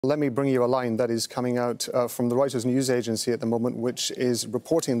Let me bring you a line that is coming out from the Reuters news agency at the moment, which is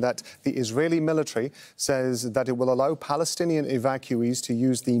reporting that the Israeli military says that it will allow Palestinian evacuees to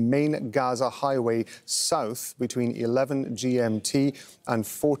use the main Gaza highway south between 11 GMT and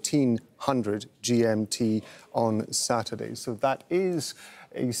 1400 GMT on Saturday. So that is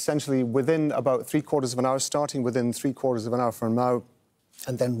essentially within about three-quarters of an hour, starting within three-quarters of an hour from now,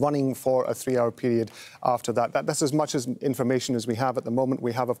 and then running for a 3-hour period after that. That's as much as information as we have at the moment.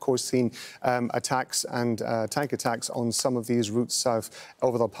 We have, of course, seen attacks and tank attacks on some of these routes south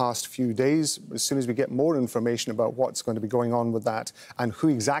over the past few days. As soon as we get more information about what's going to be going on with that and who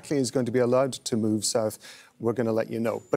exactly is going to be allowed to move south, we're going to let you know.